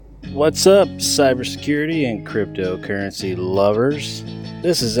What's up, cybersecurity and cryptocurrency lovers?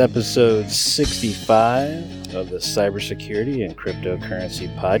 This is episode 65 of the Cybersecurity and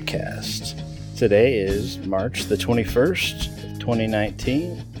Cryptocurrency Podcast. Today is March the 21st,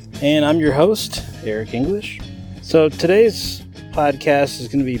 2019, and I'm your host, Eric English. So today's podcast is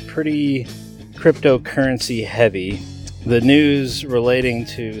going to be pretty cryptocurrency heavy. The news relating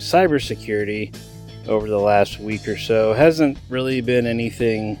to cybersecurity over the last week or so hasn't really been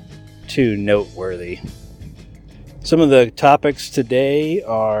anything too noteworthy. Some of the topics today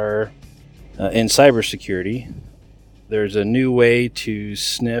are in cybersecurity. There's a new way to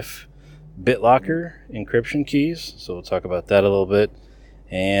sniff BitLocker encryption keys, so we'll talk about that a little bit.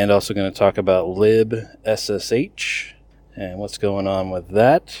 And also going to talk about libSSH and what's going on with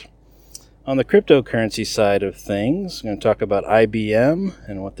that. On the cryptocurrency side of things, I'm going to talk about IBM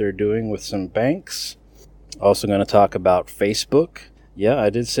and what they're doing with some banks. Also going to talk about Facebook. Yeah, I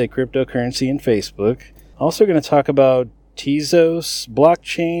did say cryptocurrency and Facebook. Also going to talk about Tezos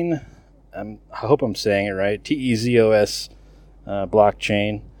blockchain. I hope I'm saying it right. Tezos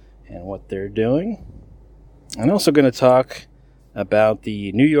blockchain and what they're doing. I'm also going to talk about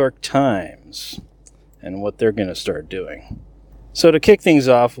the New York Times and what they're going to start doing. So to kick things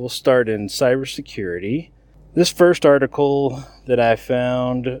off, we'll start in cybersecurity. This first article that I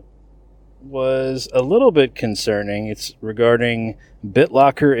found was a little bit concerning. It's regarding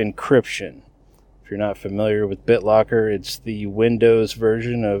BitLocker encryption. If you're not familiar with BitLocker, it's the Windows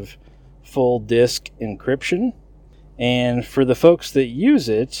version of full disk encryption. And for the folks that use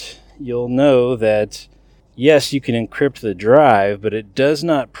it, you'll know that yes, you can encrypt the drive, but it does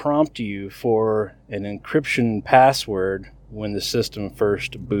not prompt you for an encryption password when the system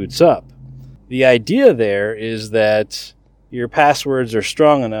first boots up. The idea there is that your passwords are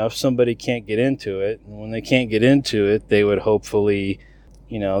strong enough, somebody can't get into it. And when they can't get into it, they would hopefully,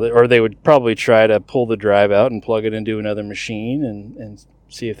 or they would probably try to pull the drive out and plug it into another machine and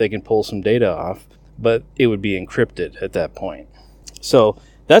see if they can pull some data off. But it would be encrypted at that point. So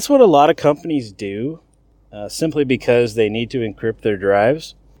that's what a lot of companies do, simply because they need to encrypt their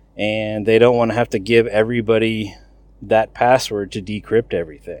drives. And they don't want to have to give everybody that password to decrypt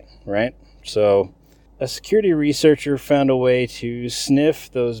everything, right? So a security researcher found a way to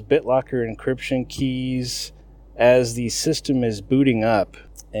sniff those BitLocker encryption keys as the system is booting up,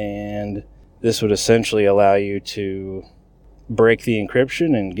 and this would essentially allow you to break the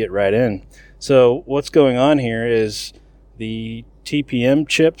encryption and get right in. So what's going on here is the TPM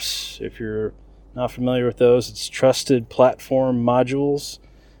chips. If you're not familiar with those, it's Trusted Platform Modules.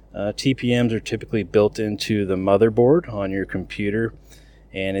 TPMs are typically built into the motherboard on your computer,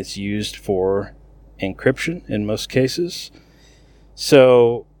 and it's used for encryption in most cases.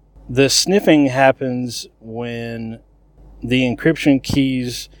 So the sniffing happens when the encryption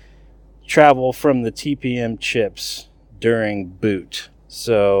keys travel from the TPM chips during boot.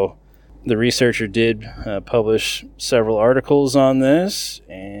 So the researcher did publish several articles on this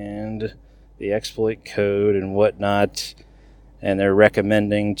and the exploit code and whatnot, and they're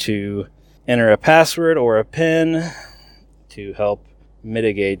recommending to enter a password or a PIN to help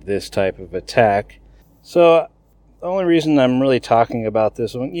mitigate this type of attack. So the only reason I'm really talking about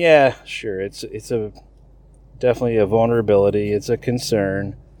this one, yeah, sure, it's definitely a vulnerability, it's a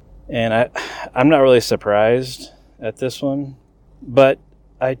concern, and I'm not really surprised at this one, but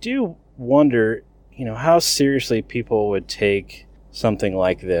I do wonder, how seriously people would take something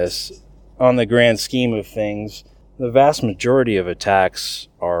like this. On the grand scheme of things, the vast majority of attacks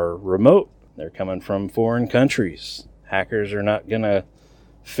are remote. They're coming from foreign countries. Hackers are not going to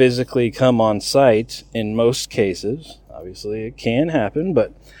physically come on site in most cases. Obviously, it can happen,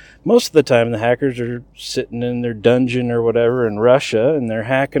 but most of the time the hackers are sitting in their dungeon or whatever in Russia, and they're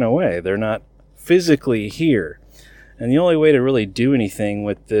hacking away. They're not physically here. And the only way to really do anything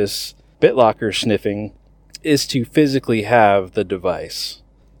with this BitLocker sniffing is to physically have the device.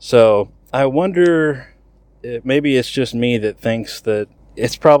 So I wonder, maybe it's just me that thinks that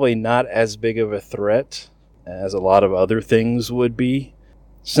it's probably not as big of a threat as a lot of other things would be,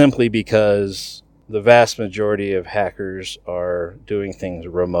 simply because the vast majority of hackers are doing things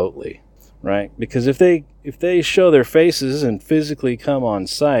remotely, right? Because if they show their faces and physically come on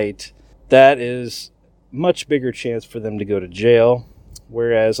site, that is much bigger chance for them to go to jail.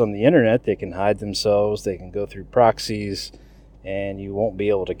 Whereas on the internet, they can hide themselves, they can go through proxies, and you won't be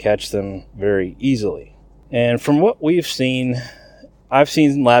able to catch them very easily. And from what we've seen, I've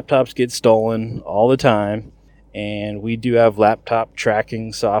seen laptops get stolen all the time. And we do have laptop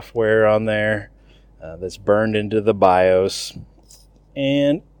tracking software on there that's burned into the BIOS.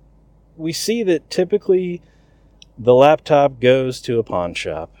 And we see that typically the laptop goes to a pawn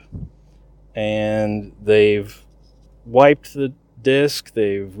shop, and they've wiped the disk,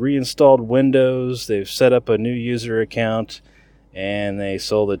 they've reinstalled Windows, they've set up a new user account, and they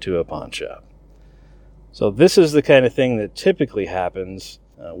sold it to a pawn shop. So this is the kind of thing that typically happens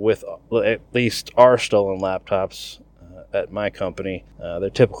with at least our stolen laptops at my company. They're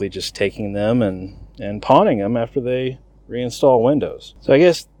typically just taking them and pawning them after they reinstall Windows. So I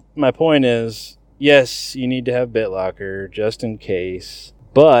guess my point is, yes, you need to have BitLocker just in case,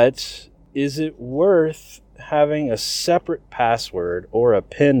 but is it worth having a separate password or a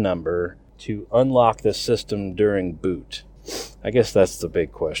PIN number to unlock the system during boot? I guess that's the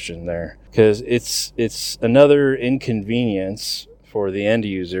big question there, because it's another inconvenience for the end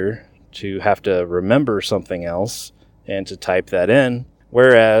user to have to remember something else and to type that in,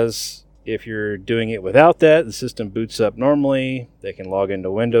 whereas if you're doing it without that, the system boots up normally, they can log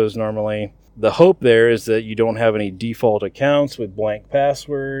into Windows normally. The hope there is that you don't have any default accounts with blank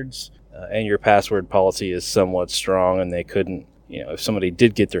passwords, and your password policy is somewhat strong, and they couldn't, if somebody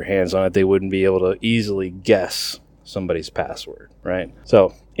did get their hands on it, they wouldn't be able to easily guess somebody's password, right?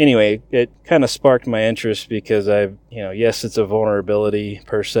 So anyway, it kind of sparked my interest because yes, it's a vulnerability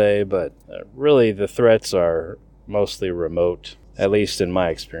per se, but really the threats are mostly remote, at least in my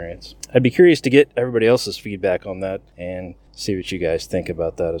experience. I'd be curious to get everybody else's feedback on that and see what you guys think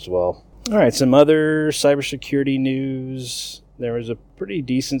about that as well. All right, some other cybersecurity news. There was a pretty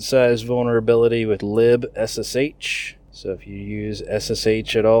decent-sized vulnerability with libSSH. So if you use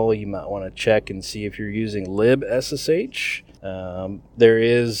SSH at all, you might want to check and see if you're using libSSH. There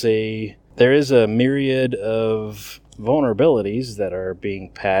is a myriad of vulnerabilities that are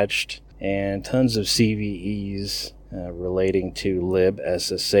being patched, and tons of CVEs relating to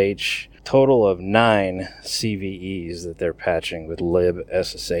libSSH. Total of 9 CVEs that they're patching with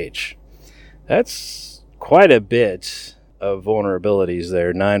libSSH. That's quite a bit of vulnerabilities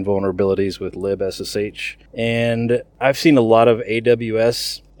there, 9 vulnerabilities with libSSH. And I've seen a lot of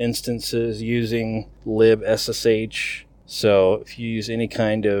AWS instances using libSSH. So if you use any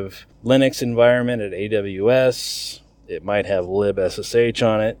kind of Linux environment at AWS, it might have libSSH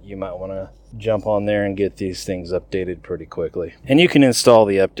on it. You might want to jump on there and get these things updated pretty quickly. And you can install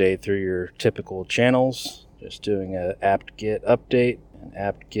the update through your typical channels, just doing an apt-get update and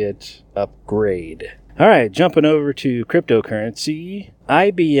apt-get upgrade. All right, jumping over to cryptocurrency,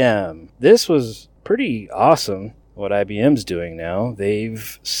 IBM. This was pretty awesome what IBM's doing now.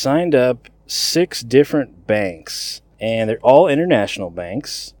 They've signed up 6 different banks, and they're all international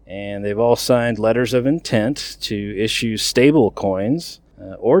banks, and they've all signed letters of intent to issue stable coins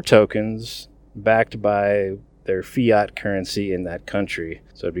or tokens backed by their fiat currency in that country.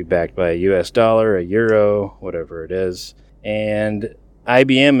 So it'd be backed by a US dollar, a euro, whatever it is. And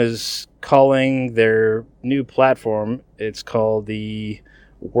IBM is calling their new platform, it's called the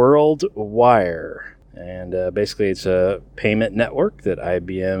WorldWire. And basically it's a payment network that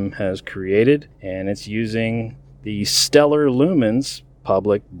IBM has created, and it's using the Stellar Lumens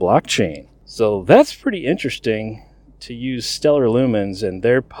public blockchain. So that's pretty interesting to use Stellar Lumens and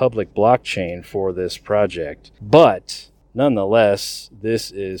their public blockchain for this project. But nonetheless,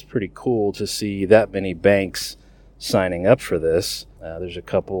 this is pretty cool to see that many banks signing up for this. There's a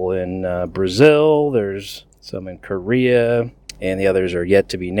couple in Brazil, there's some in Korea, and the others are yet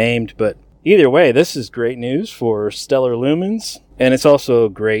to be named. But either way, this is great news for Stellar Lumens, and it's also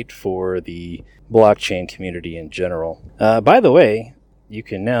great for the blockchain community in general. By the way, you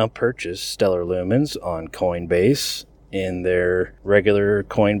can now purchase Stellar Lumens on Coinbase in their regular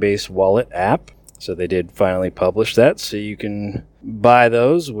Coinbase wallet app. So they did finally publish that, so you can buy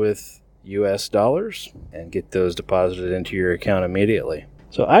those with US dollars and get those deposited into your account immediately.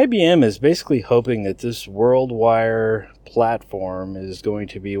 So IBM is basically hoping that this WorldWire platform is going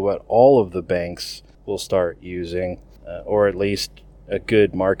to be what all of the banks will start using, or at least a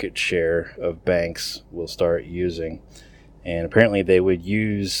good market share of banks will start using. And apparently they would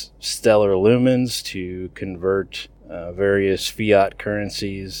use Stellar Lumens to convert various fiat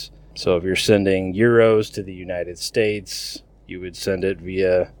currencies. So if you're sending euros to the United States, you would send it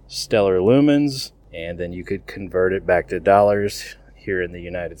via Stellar Lumens, and then you could convert it back to dollars here in the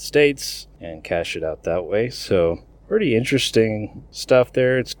United States and cash it out that way. So pretty interesting stuff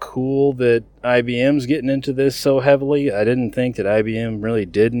there. It's cool that IBM's getting into this so heavily. I didn't think that IBM really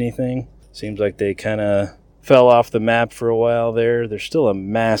did anything. Seems like they kind of fell off the map for a while there. They're still a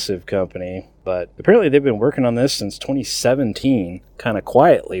massive company, but apparently they've been working on this since 2017, kind of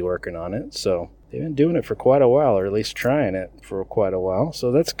quietly working on it. So they've been doing it for quite a while, or at least trying it for quite a while.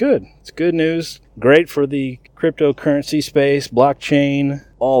 So that's good. It's good news. Great for the cryptocurrency space, blockchain,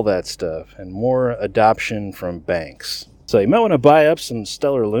 all that stuff, and more adoption from banks. So you might want to buy up some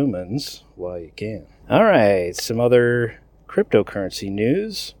Stellar Lumens while you can. All right, some other cryptocurrency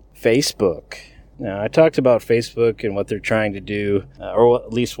news. Facebook. Now, I talked about Facebook and what they're trying to do, or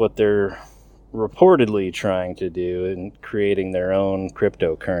at least what they're reportedly trying to do in creating their own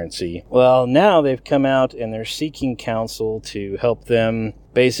cryptocurrency. Well, now they've come out and they're seeking counsel to help them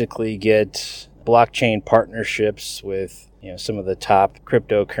basically get blockchain partnerships with some of the top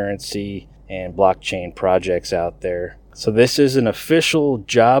cryptocurrency and blockchain projects out there. So this is an official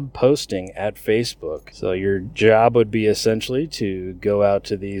job posting at Facebook. So your job would be essentially to go out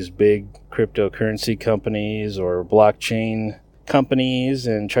to these big cryptocurrency companies or blockchain companies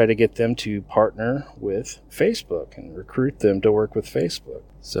and try to get them to partner with Facebook and recruit them to work with Facebook.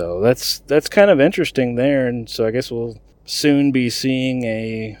 So that's kind of interesting there. And so I guess we'll soon be seeing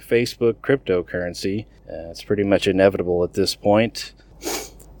a Facebook cryptocurrency. It's pretty much inevitable at this point.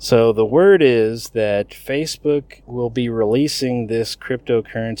 So the word is that Facebook will be releasing this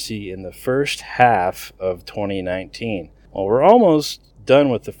cryptocurrency in the first half of 2019. Well, we're almost done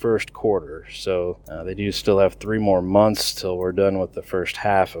with the first quarter, so they do still have 3 more months till we're done with the first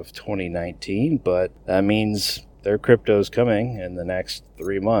half of 2019, but that means their crypto's coming in the next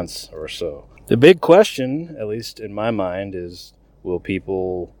 3 months or so. The big question, at least in my mind, is will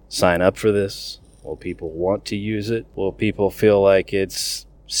people sign up for this? Will people want to use it? Will people feel like it's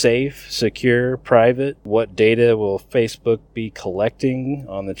safe, secure, private? What data will Facebook be collecting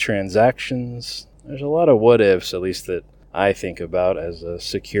on the transactions? There's a lot of what ifs, at least that I think about as a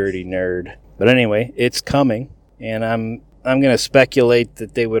security nerd. But anyway, it's coming, and I'm going to speculate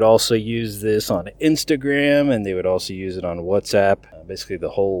that they would also use this on Instagram, and they would also use it on WhatsApp, basically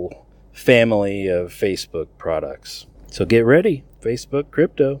the whole family of Facebook products. So get ready, Facebook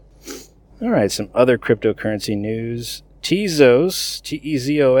crypto. All right, some other cryptocurrency news. Tezos,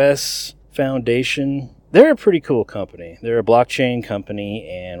 T-E-Z-O-S Foundation. They're a pretty cool company. They're a blockchain company,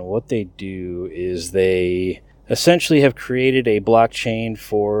 and what they do is they essentially have created a blockchain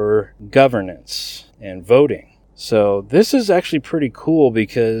for governance and voting. So this is actually pretty cool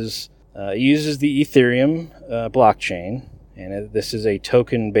because it uses the Ethereum blockchain, and this is a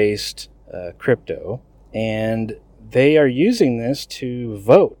token-based crypto, and they are using this to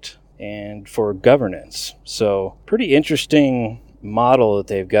vote and for governance. So pretty interesting model that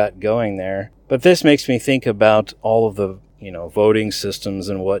they've got going there. But this makes me think about all of the voting systems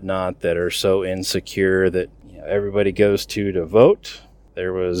and whatnot that are so insecure that everybody goes to vote.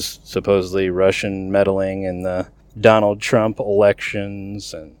 There was supposedly Russian meddling in the Donald Trump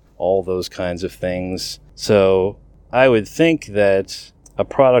elections and all those kinds of things. So I would think that a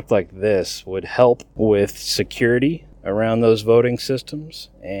product like this would help with security around those voting systems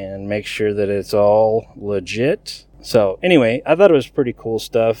and make sure that it's all legit. So anyway, I thought it was pretty cool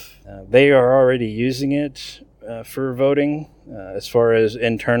stuff. They are already using it for voting as far as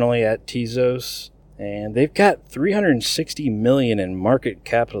internally at Tezos, and they've got $360 million in market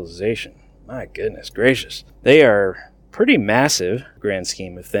capitalization. My goodness gracious. They are pretty massive, grand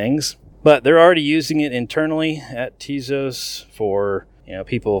scheme of things, but they're already using it internally at Tezos for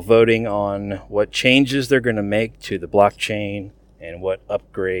people voting on what changes they're going to make to the blockchain and what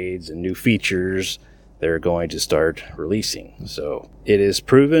upgrades and new features they're going to start releasing. So it is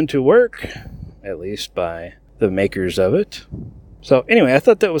proven to work, at least by the makers of it. So anyway, I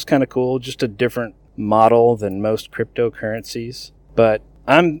thought that was kind of cool, just a different model than most cryptocurrencies. But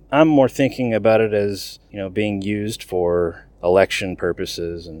I'm more thinking about it as, being used for election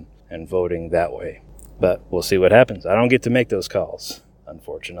purposes and voting that way. But we'll see what happens. I don't get to make those calls,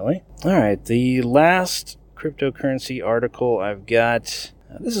 unfortunately. All right, the last cryptocurrency article I've got,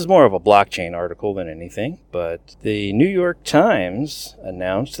 this is more of a blockchain article than anything, but the New York Times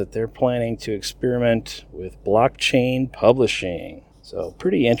announced that they're planning to experiment with blockchain publishing. So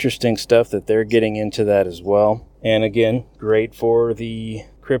pretty interesting stuff that they're getting into that as well. And again, great for the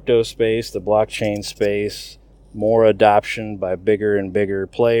crypto space, the blockchain space, more adoption by bigger and bigger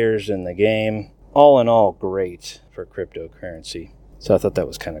players in the game. All in all, great for cryptocurrency. So I thought that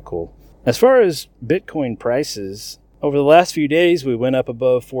was kind of cool. As far as Bitcoin prices, over the last few days, we went up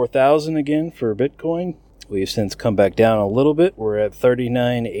above 4,000 again for Bitcoin. We've since come back down a little bit. We're at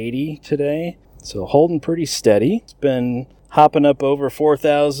 39.80 today. So holding pretty steady. It's been hopping up over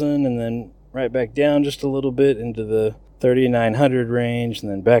 4,000 and then right back down just a little bit into the 3,900 range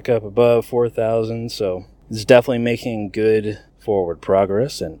and then back up above 4,000. So it's definitely making good forward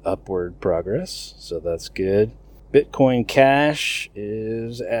progress and upward progress. So that's good. Bitcoin Cash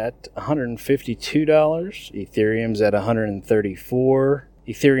is at $152. Ethereum's at $134.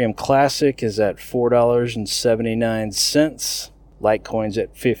 Ethereum Classic is at $4.79. Litecoin's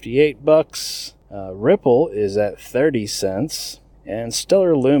at $58. Ripple is at 30 cents. And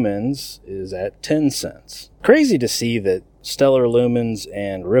Stellar Lumens is at 10 cents. Crazy to see that Stellar Lumens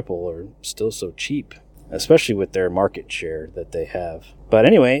and Ripple are still so cheap, especially with their market share that they have. But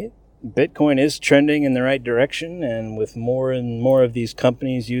anyway, Bitcoin is trending in the right direction, and with more and more of these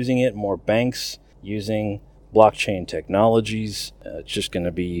companies using it, more banks using blockchain technologies, it's just going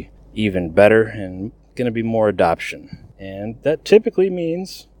to be even better and going to be more adoption. And that typically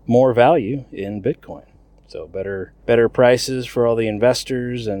means more value in Bitcoin. So better prices for all the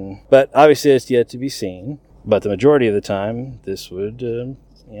investors, but obviously it's yet to be seen. But the majority of the time, this would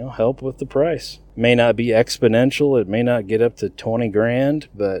help with the price. May not be exponential. It may not get up to 20 grand,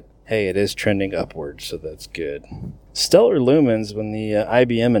 but hey, it is trending upwards, so that's good. Stellar Lumens, when the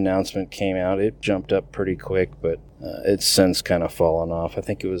IBM announcement came out, it jumped up pretty quick, but it's since kind of fallen off. I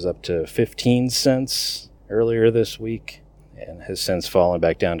think it was up to 15 cents earlier this week and has since fallen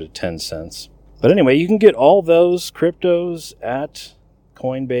back down to 10 cents. But anyway, you can get all those cryptos at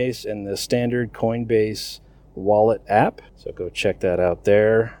Coinbase and the standard Coinbase wallet app. So go check that out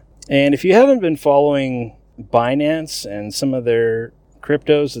there. And if you haven't been following Binance and some of their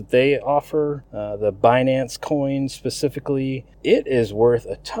cryptos that they offer, the Binance coin specifically, it is worth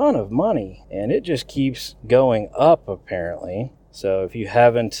a ton of money. And it just keeps going up, apparently. So if you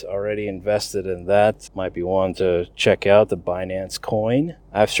haven't already invested in that, might be one to check out, the Binance coin.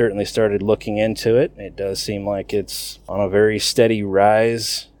 I've certainly started looking into it. It does seem like it's on a very steady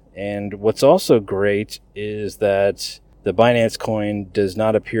rise. And what's also great is that the Binance coin does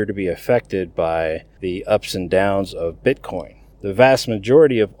not appear to be affected by the ups and downs of Bitcoin. The vast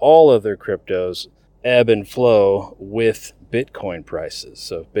majority of all other cryptos ebb and flow with Bitcoin prices.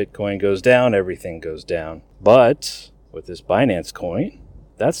 So if Bitcoin goes down, everything goes down. But with this Binance coin,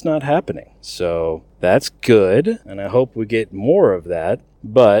 that's not happening. So that's good, and I hope we get more of that.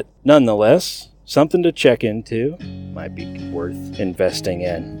 But nonetheless, something to check into. Might be worth investing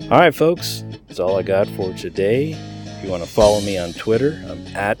in. All right, folks, that's all I got for today. If you want to follow me on Twitter, I'm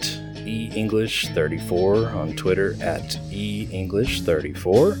at eEnglish34 on Twitter, at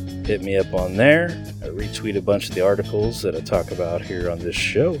eEnglish34. Hit me up on there. I retweet a bunch of the articles that I talk about here on this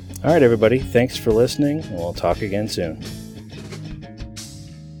show. All right, everybody, thanks for listening, and we'll talk again soon.